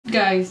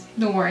Guys,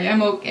 don't worry,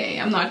 I'm okay.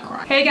 I'm not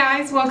crying. Hey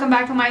guys, welcome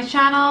back to my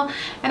channel,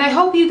 and I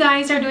hope you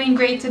guys are doing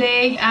great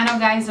today. I know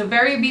guys, a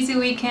very busy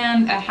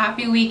weekend, a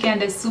happy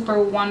weekend, a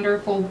super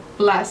wonderful,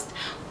 blessed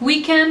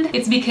weekend.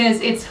 It's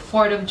because it's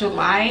 4th of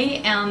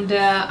July, and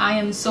I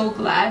am so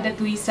glad that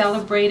we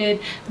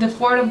celebrated the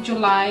 4th of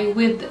July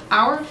with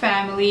our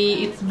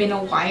family. It's been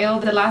a while.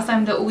 The last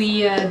time that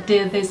we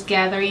did this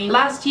gathering,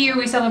 last year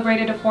we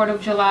celebrated the 4th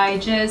of July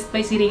just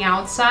by sitting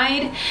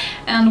outside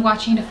and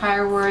watching the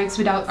fireworks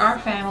without our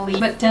family.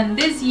 But then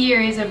this year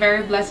is a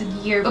very blessed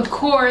year. Of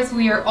course,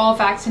 we are all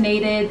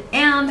vaccinated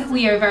and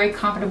we are very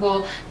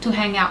comfortable to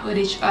hang out with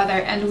each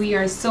other, and we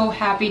are so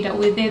happy that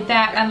we did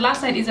that. And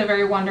last night is a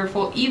very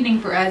wonderful evening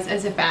for us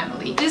as a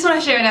family. Just want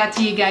to share that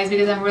to you guys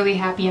because I'm really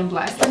happy and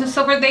blessed.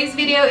 So for today's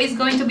video is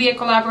going to be a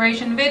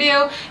collaboration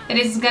video. It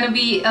is going to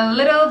be a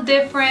little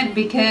different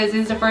because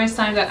it's the first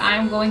time that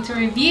I'm going to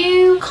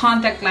review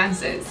contact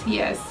lenses.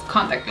 Yes,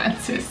 contact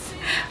lenses.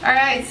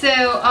 Alright,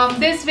 so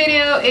this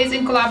video is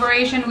in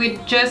collaboration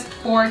with Just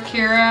for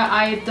Kira.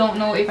 I don't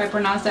know if I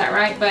pronounced that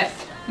right, but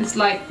it's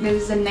like,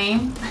 this is the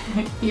name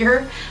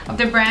here of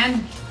the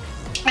brand.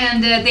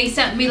 And they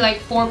sent me like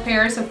 4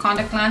 pairs of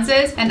contact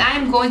lenses, and I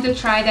am going to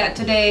try that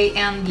today.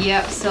 And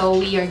yep, so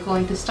we are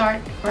going to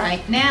start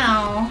right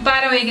now.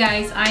 By the way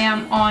guys, I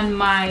am on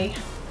my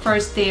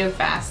first day of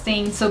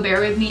fasting, so bear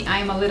with me. I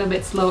am a little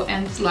bit slow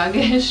and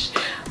sluggish.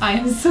 I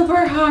am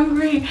super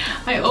hungry.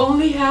 I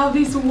only have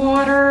this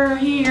water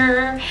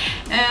here,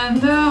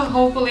 and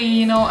hopefully,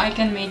 you know, I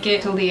can make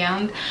it till the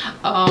end.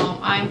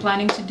 I'm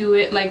planning to do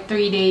it like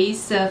 3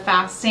 days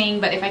fasting,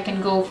 but if I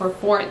can go for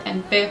 4th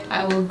and 5th,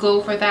 I will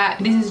go for that.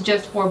 This is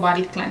just for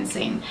body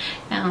cleansing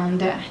and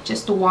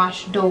just to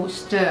wash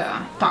those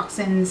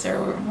toxins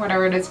or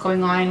whatever that's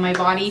going on in my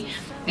body.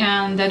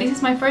 And this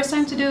is my first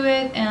time to do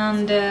it,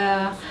 and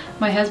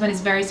my husband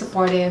is very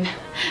supportive.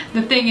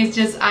 The thing is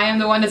just I am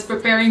the one that's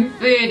preparing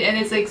food, and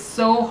it's like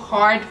so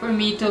hard for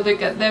me to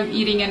look at them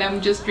eating and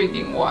I'm just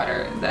drinking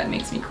water. That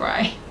makes me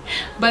cry.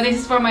 But this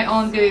is for my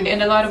own good,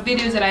 and a lot of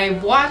videos that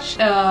I've watched,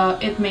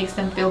 it makes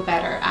them feel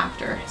better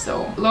after.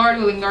 So Lord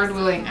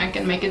willing, I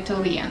can make it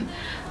till the end.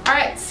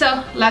 Alright,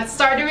 so let's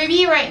start the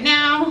review right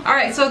now.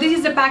 Alright, so this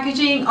is the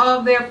packaging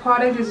of their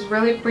product. It's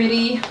really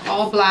pretty,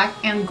 all black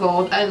and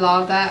gold. I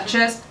love that.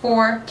 Just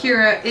for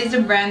Kira is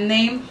the brand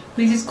name.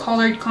 This is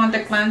colored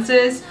contact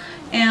lenses,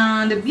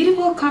 and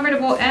beautiful,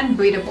 comfortable, and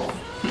breathable.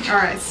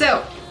 Alright,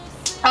 so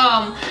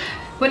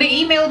when they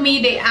emailed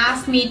me, they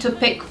asked me to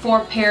pick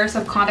 4 pairs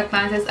of contact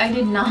lenses. I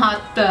did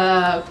not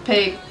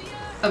pick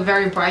a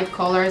very bright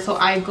color, so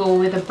I go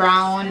with a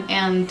brown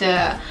and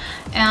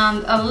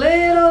a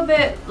little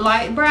bit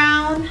light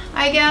brown,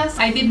 I guess.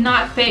 I did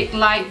not pick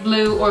light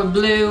blue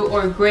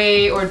or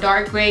gray or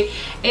dark gray.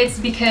 It's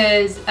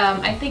because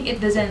I think it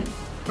doesn't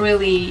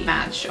really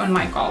match on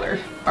my color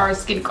or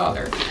skin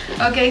color.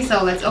 Okay,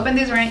 so let's open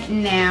this right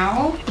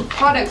now. The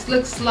product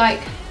looks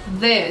like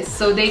this.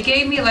 So they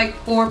gave me like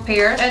 4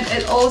 pairs, and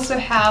it also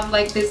have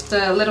like this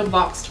little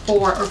box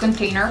for or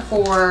container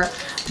for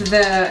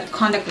the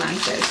contact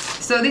lenses.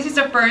 So this is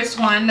the first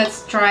one.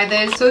 Let's try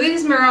this. So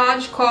this is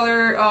Mirage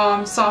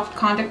Color soft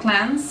contact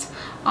lens,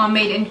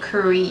 made in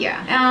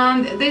Korea,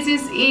 and this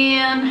is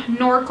in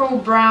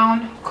Norco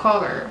brown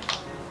color.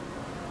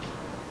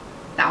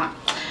 That one.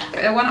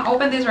 I want to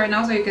open this right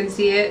now so you can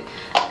see it,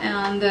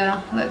 and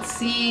let's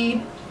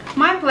see.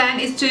 My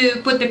plan is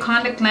to put the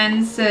contact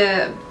lens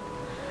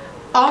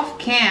off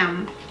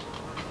cam,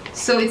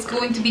 so it's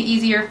going to be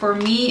easier for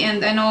me.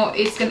 And I know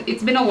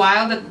it's been a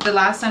while that the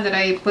last time that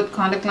I put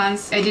contact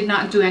lens, I did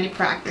not do any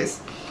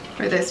practice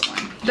for this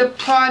one. The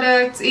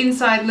product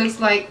inside looks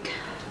like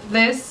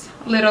this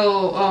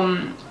little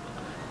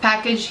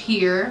package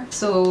here,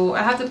 so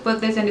I have to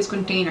put this in these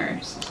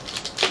containers.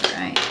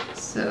 Right,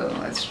 so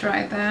let's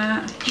try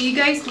that. Do you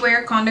guys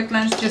wear contact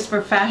lens just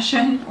for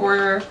fashion,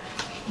 or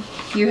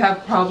you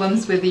have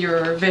problems with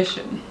your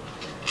vision?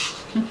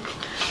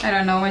 I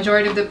don't know,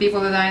 majority of the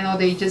people that I know,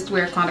 they just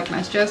wear contact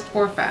lens just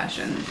for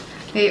fashion.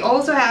 They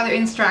also have the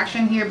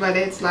instruction here, but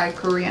it's like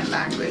Korean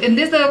language. In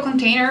this little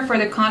container for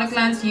the contact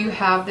lens, you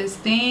have this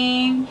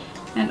thing,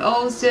 and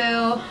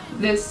also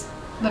this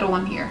little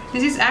one here.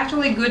 This is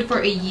actually good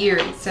for a year,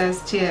 it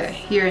says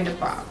here in the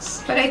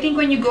box. But I think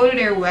when you go to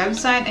their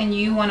website and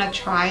you want to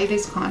try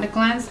this contact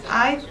lens,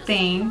 I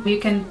think you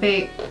can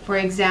pick, for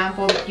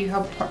example, you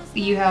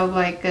have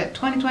like a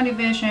 20/20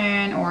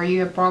 vision, or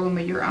you have problem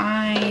with your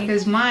eye.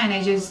 Because mine,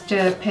 I just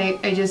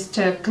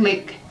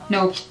click,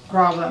 no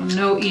problem,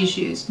 no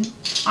issues,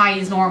 eye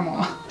is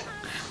normal.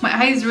 My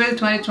eye is really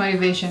 20/20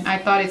 vision. I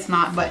thought it's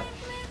not, but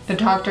the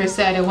doctor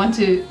said. I went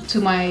to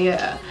my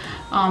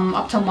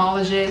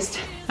ophthalmologist.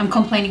 I'm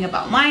complaining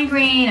about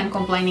migraine, I'm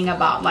complaining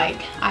about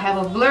like I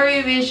have a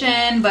blurry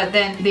vision, but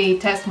then they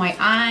test my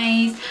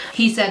eyes.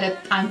 He said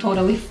that I'm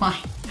totally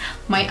fine.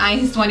 My eye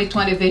is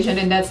 20/20 vision,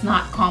 and that's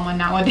not common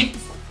nowadays.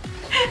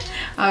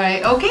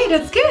 Alright, okay,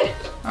 that's good.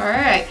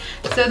 Alright,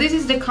 so this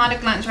is the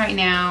contact lens right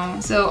now.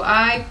 So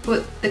I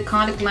put the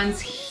contact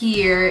lens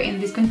here in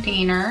this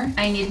container.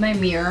 I need my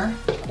mirror,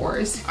 of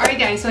course. Alright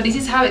guys, so this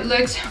is how it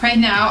looks right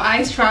now.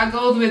 I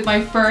struggled with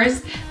my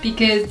first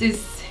because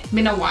it's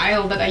been a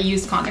while that I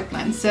use contact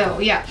lens. So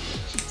yeah,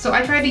 so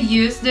I tried to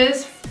use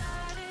this.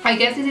 I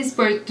guess this is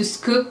for to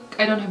scoop.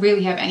 I don't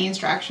really have any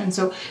instructions.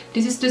 So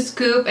this is to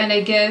scoop, and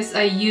I guess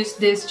I use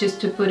this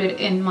just to put it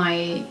in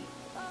my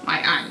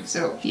eye.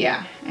 So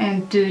yeah,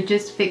 and to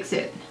just fix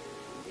it.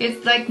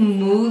 It's like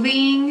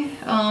moving,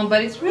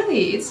 but it's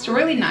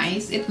really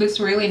nice. It looks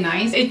really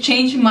nice. It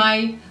changed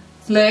my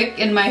look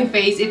in my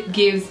face. It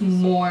gives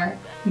more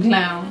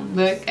glam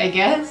look, I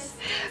guess.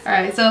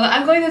 Alright, so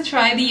I'm going to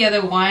try the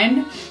other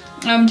one.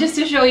 Just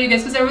to show you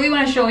guys, because I really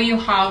want to show you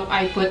how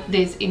I put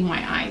this in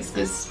my eyes,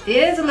 because it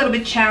is a little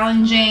bit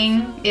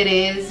challenging. It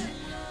is,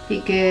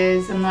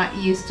 because I'm not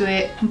used to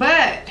it,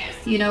 but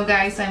you know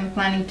guys, I'm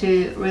planning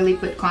to really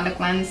put contact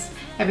lens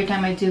every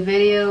time I do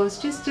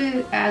videos, just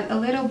to add a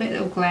little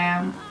bit of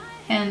glam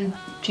and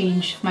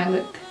change my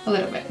look a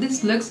little bit.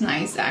 This looks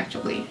nice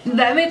actually.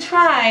 Let me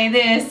try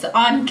this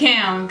on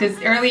cam,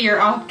 because earlier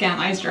off cam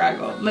I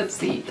struggled. Let's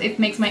see. It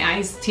makes my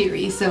eyes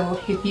teary,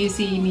 so if you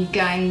see me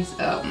guys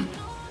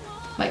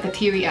like a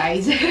teary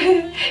eyes,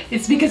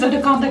 it's because of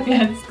the contact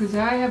lens, because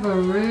I have a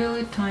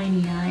really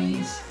tiny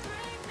eyes.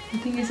 The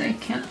thing is, I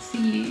can't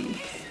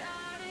see.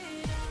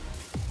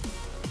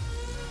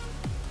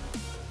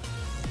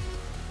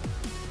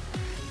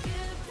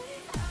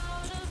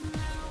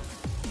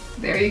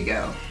 There you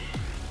go.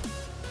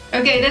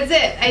 Okay, that's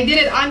it. I did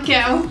it on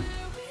cam.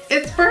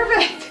 It's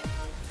perfect.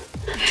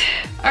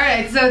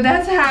 Alright, so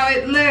that's how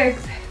it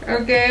looks.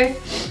 Okay.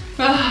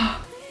 Oh.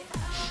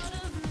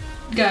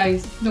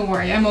 Guys, don't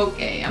worry, I'm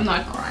okay. I'm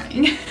not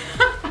crying.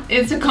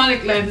 It's a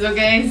contact lens,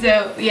 okay?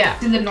 So yeah,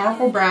 this is the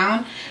Norco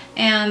brown,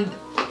 and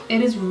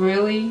it is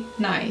really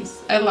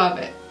nice. I love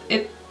it.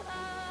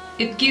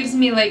 It gives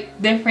me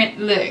like different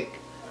look,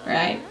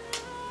 right?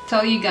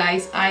 Tell you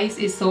guys, eyes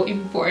is so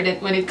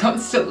important when it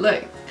comes to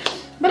look.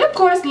 But of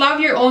course, love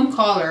your own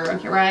color,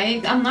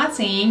 right? I'm not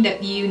saying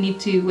that you need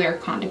to wear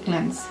contact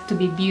lens to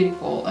be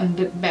beautiful and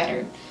look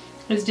better.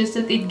 It's just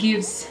that it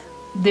gives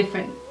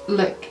different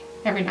look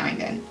every now and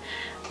then.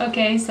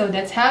 Okay, so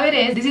that's how it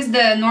is. This is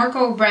the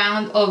Norco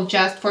brown of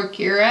Just for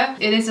Kira.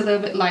 It is a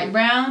little bit light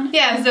brown.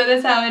 Yeah, so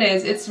that's how it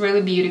is. It's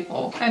really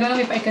beautiful. I don't know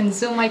if I can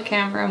zoom my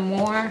camera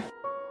more.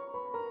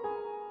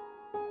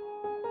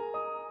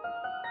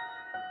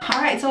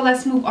 Alright, so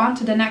let's move on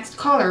to the next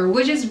color,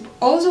 which is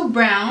also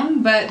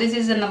brown, but this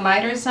is in the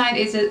lighter side.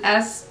 It's an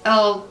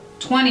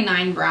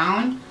SL29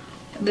 brown.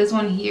 This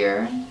one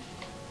here.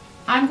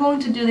 I'm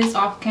going to do this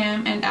off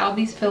cam, and I'll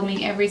be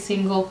filming every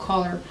single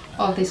color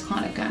of these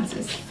contact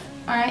lenses.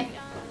 Alright.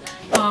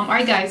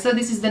 Alright guys, so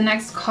this is the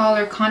next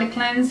color contact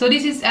lens. So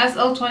this is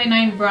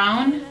SL29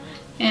 brown,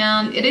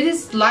 and it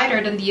is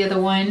lighter than the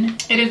other one.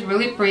 It is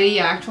really pretty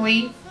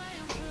actually,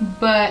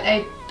 but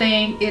I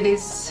think it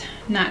is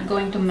not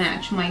going to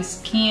match my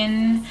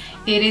skin.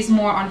 It is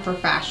more on for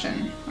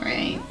fashion,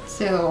 right?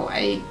 So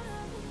I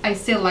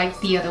still like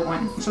the other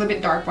one. It's a little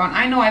bit dark brown.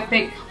 I know I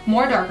picked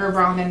more darker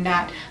brown than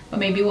that, but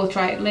maybe we'll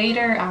try it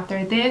later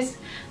after this.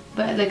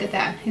 But look at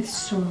that,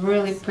 it's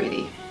really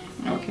pretty.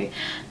 Okay,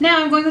 now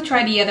I'm going to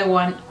try the other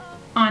one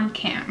on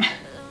cam.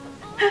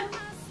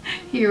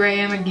 Here I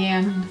am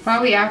again.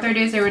 Probably after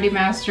this I already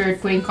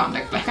mastered putting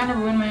contact lens. I kind of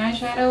ruined my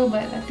eyeshadow,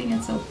 but I think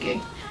it's okay.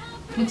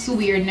 It looks so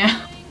weird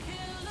now.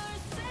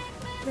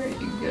 There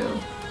you go.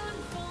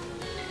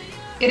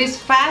 It is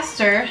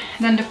faster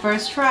than the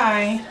first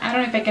try. I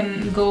don't know if I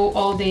can go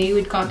all day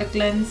with contact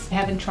lens. I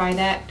haven't tried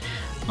that,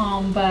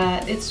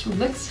 but it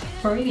looks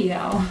pretty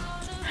now.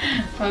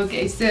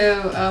 Okay,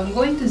 so I'm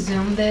going to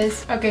zoom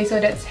this. Okay, so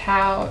that's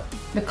how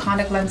the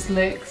contact lens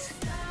looks,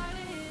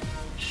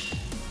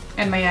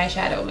 and my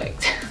eyeshadow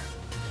looks.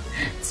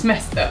 It's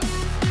messed up.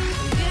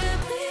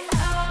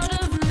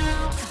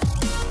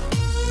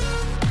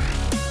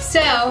 So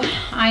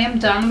I am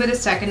done with the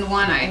second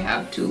one. I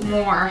have two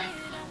more.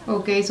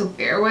 Okay, so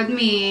bear with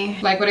me.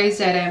 Like what I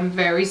said, I'm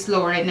very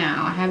slow right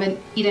now. I haven't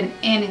eaten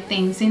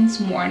anything since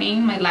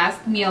morning. My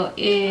last meal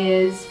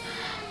is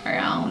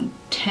around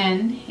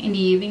 10 in the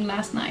evening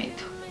last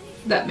night.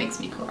 That makes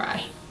me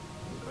cry.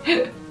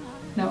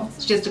 No,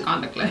 it's just a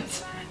contact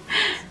lens.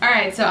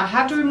 Alright, so I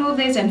have to remove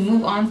this and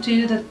move on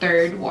to the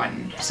third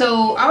one.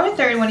 So our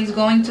third one is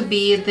going to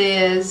be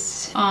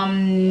this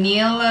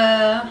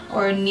Nila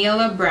or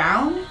Nila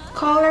brown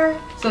color.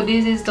 So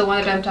this is the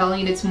one that I'm telling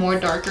you, it's more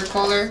darker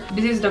color.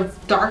 This is the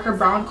darker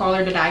brown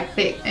color that I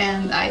picked,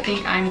 and I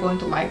think I'm going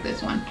to like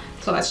this one.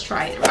 So let's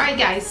try it. Alright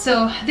guys,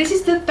 so this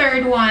is the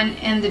third one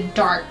in the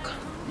dark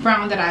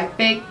brown that I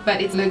picked,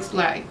 but it looks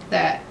like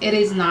that it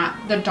is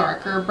not the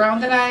darker brown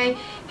that I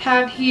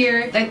have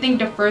here. I think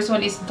the first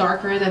one is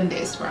darker than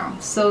this brown.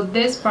 So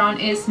this brown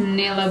is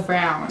Nila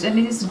brown, and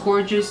this is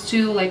gorgeous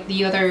too, like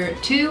the other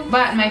two,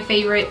 but my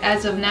favorite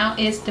as of now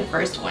is the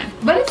first one.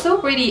 But it's so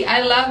pretty.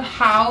 I love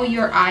how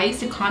your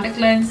eyes, the contact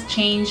lens,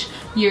 change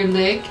your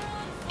look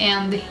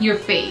and your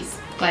face.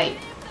 Like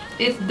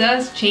it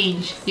does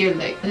change your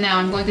look. Now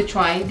I'm going to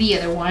try the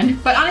other one.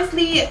 But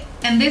honestly,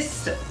 in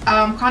this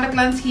contact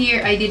lens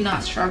here, I did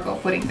not struggle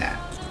putting that.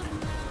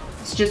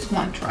 It's just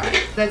one try.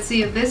 Let's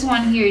see if this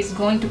one here is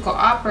going to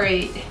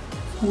cooperate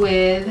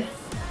with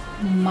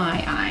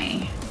my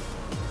eye.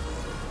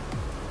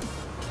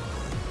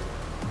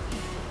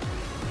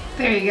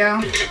 There you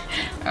go.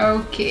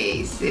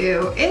 Okay,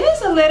 so it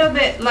is a little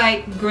bit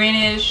like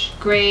greenish,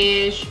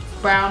 grayish,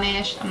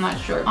 brownish. I'm not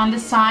sure. On the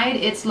side,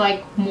 it's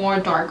like more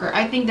darker.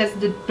 I think that's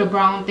the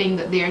brown thing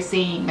that they're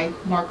saying, like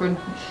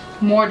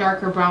more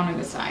darker brown on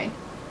the side.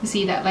 You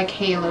see that like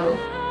halo.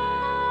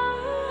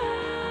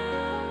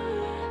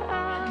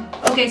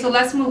 Okay, so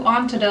let's move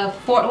on to the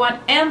fourth one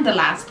and the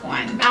last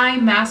one. I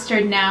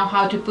mastered now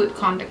how to put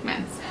contact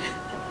lens.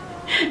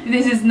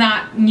 This is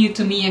not new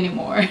to me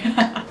anymore.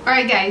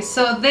 Alright guys,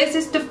 so this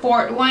is the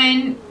fourth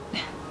one.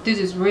 This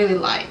is really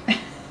light.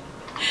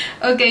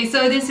 Okay,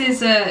 so this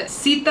is a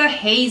Sita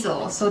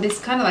Hazel. So this is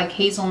kind of like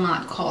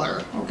hazelnut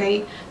color.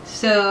 Okay,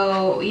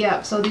 so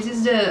yeah, so this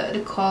is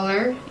the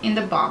color in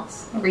the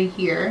box over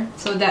here.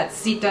 So that's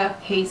Sita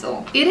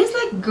Hazel. It is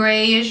like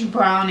grayish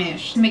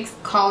brownish,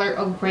 mixed color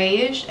of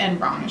grayish and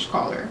brownish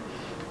color,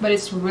 but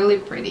it's really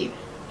pretty.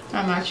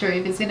 I'm not sure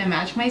if it's gonna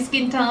match my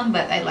skin tone,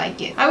 but I like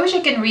it. I wish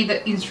I can read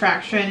the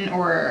instruction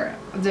or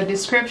the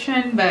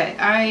description, but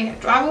I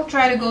will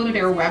try to go to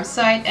their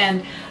website,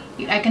 and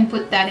I can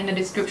put that in the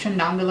description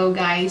down below,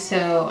 guys,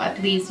 so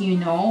at least you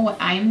know what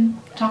I'm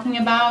talking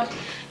about,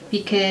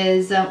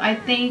 because I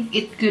think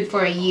it's good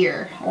for a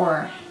year,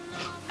 or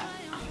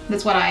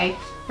that's what I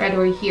read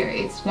over here.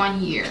 It's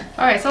 1 year.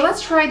 Alright, so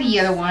let's try the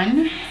other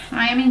one.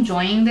 I am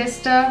enjoying this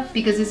stuff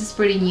because this is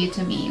pretty new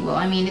to me. Well,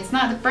 I mean, it's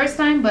not the first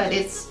time, but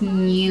it's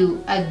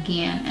new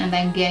again, and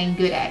I'm getting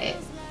good at it.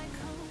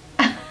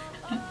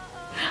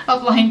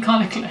 Applying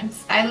contact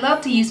lens. I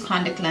love to use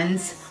contact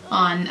lens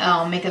on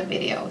makeup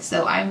videos,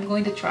 so I'm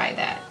going to try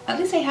that. At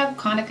least I have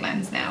contact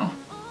lens now.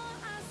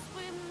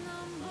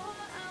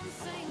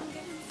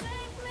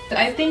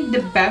 I think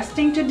the best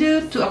thing to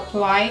do to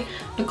apply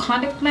the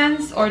contact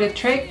lens, or the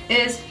trick,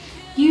 is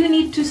you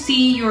need to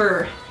see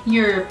your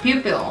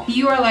pupil.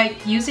 You are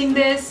like using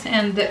this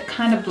and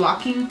kind of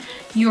blocking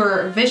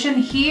your vision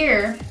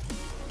here.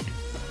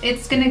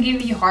 It's gonna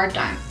give you a hard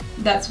time.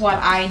 That's what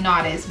I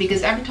noticed,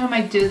 because every time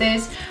I do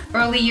this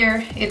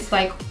earlier, it's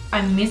like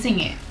I'm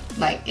missing it.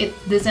 Like it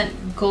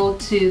doesn't go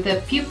to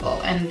the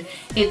pupil, and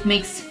it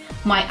makes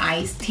my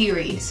eyes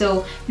teary.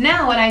 So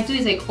now what I do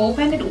is I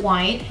open it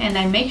wide and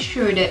I make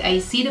sure that I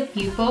see the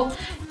pupil,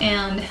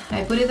 and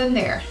I put it in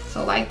there.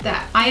 So like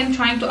that. I am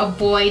trying to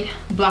avoid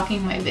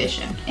blocking my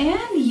vision.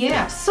 And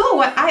yeah, so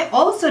what I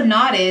also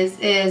noticed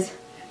is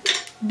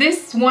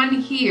this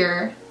one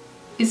here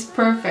is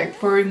perfect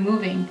for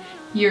removing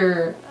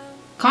your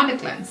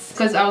contact lens,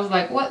 because I was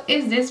like, what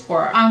is this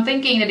for? I'm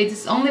thinking that it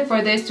is only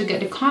for this to get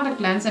the contact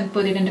lens and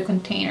put it in the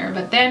container,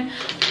 but then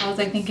I was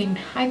like thinking,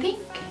 I think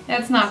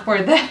that's not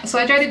for that. So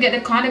I tried to get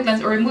the contact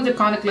lens or remove the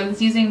contact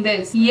lens using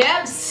this.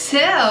 Yep, so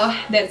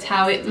that's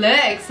how it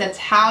looks. That's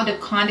how the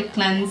contact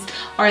lens,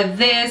 or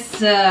this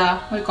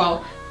what do you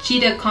call,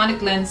 cheetah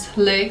contact lens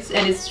looks,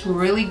 and it's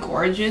really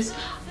gorgeous.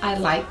 I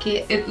like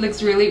it. It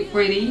looks really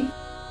pretty.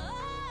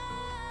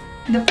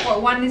 The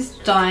fourth one is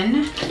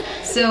done.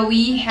 So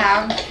we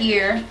have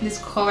here this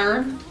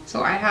color.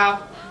 So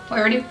I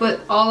already put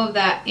all of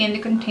that in the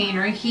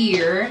container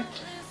here,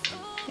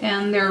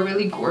 and they're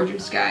really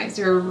gorgeous, guys.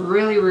 They're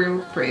really,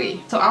 really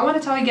pretty. So I want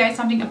to tell you guys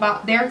something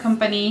about their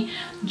company,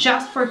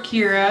 Just for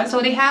Kira. So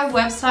they have a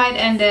website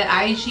and the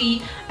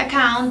IG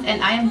account,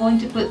 and I am going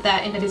to put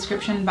that in the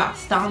description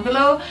box down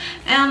below.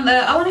 And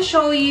I want to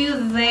show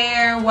you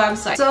their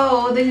website.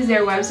 So this is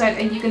their website,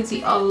 and you can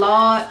see a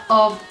lot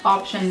of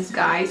options,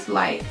 guys.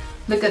 Like,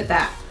 look at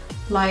that.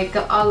 Like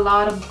a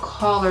lot of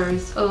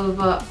colors of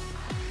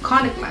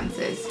contact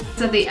lenses.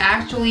 So they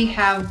actually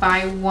have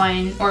buy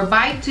one or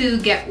buy two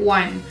get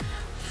one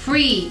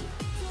free,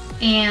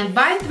 and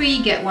buy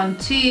three get one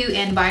two,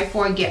 and buy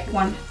four get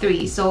one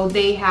free. So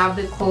they have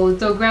the code.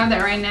 So grab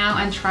that right now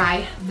and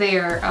try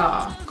their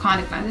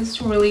contact lenses.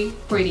 It's really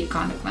pretty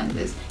contact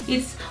lenses.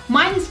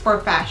 Mine is for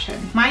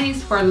fashion, mine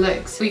is for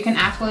looks, so you can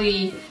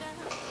actually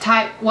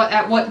type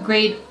at what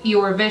grade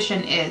your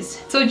vision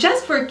is. So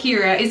Just for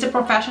Kira is a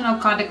professional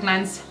contact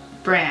lens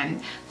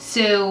brand.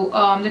 So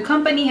the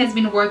company has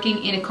been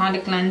working in the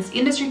contact lens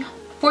industry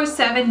for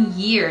 7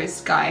 years,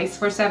 guys,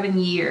 for 7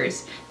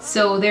 years.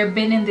 So they've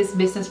been in this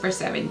business for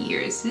 7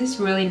 years. This is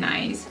really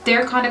nice.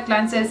 Their contact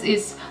lenses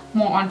is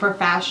more on for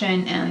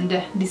fashion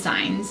and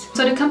designs.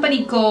 So the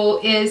company goal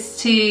is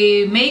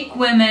to make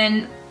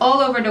women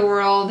all over the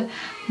world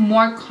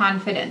more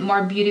confident,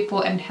 more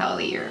beautiful, and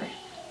healthier.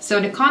 So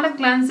the contact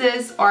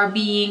lenses are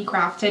being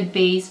crafted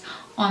based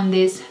on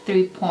these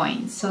 3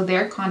 points. So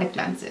they're contact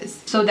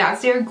lenses. So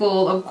that's their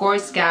goal. Of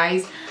course,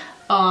 guys,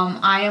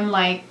 I am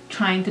like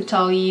trying to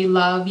tell you,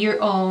 love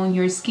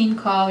your skin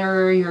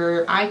color,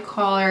 your eye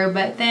color,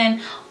 but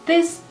then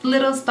this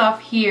little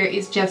stuff here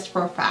is just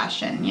for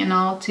fashion, you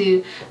know,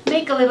 to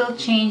make a little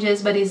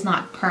changes, but it's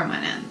not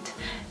permanent.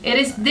 It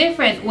is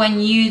different when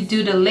you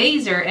do the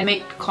laser and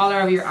make the color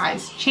of your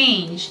eyes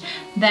change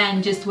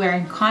than just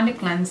wearing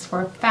contact lens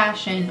for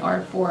fashion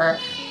or for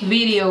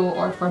video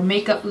or for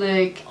makeup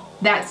look.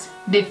 That's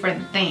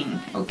different thing,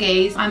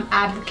 okay? I'm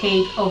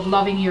advocate of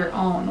loving your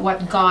own,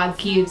 what God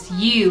gives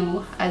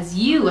you as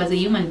a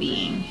human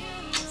being.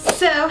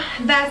 So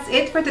that's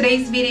it for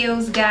today's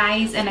videos,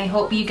 guys, and I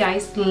hope you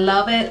guys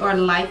love it or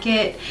like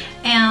it.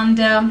 And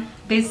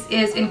this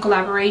is in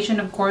collaboration,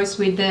 of course,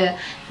 with the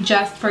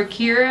Just for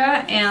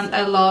Kira, and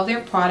I love their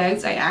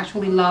products. I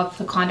actually love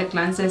the contact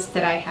lenses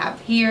that I have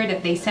here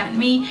that they sent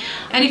me.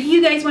 And if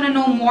you guys want to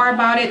know more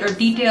about it or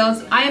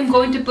details, I am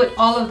going to put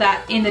all of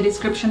that in the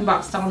description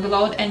box down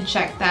below, and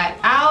check that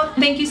out.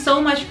 Thank you so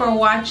much for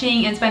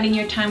watching and spending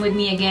your time with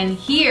me again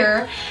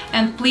here,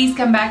 and please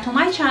come back to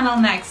my channel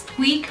next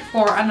week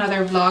for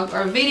another vlog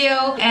or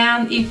video.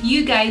 And if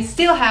you guys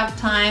still have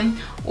time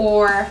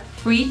or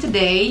free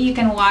today, you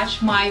can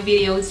watch my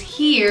videos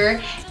here,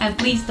 and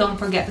please don't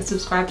forget to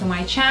subscribe to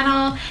my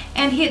channel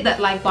and hit that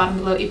like button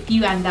below if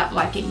you end up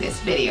liking this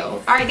video.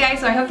 Alright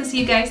guys, so I hope to see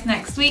you guys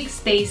next week.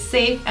 Stay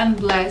safe and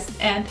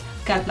blessed, and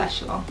God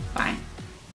bless you all. Bye.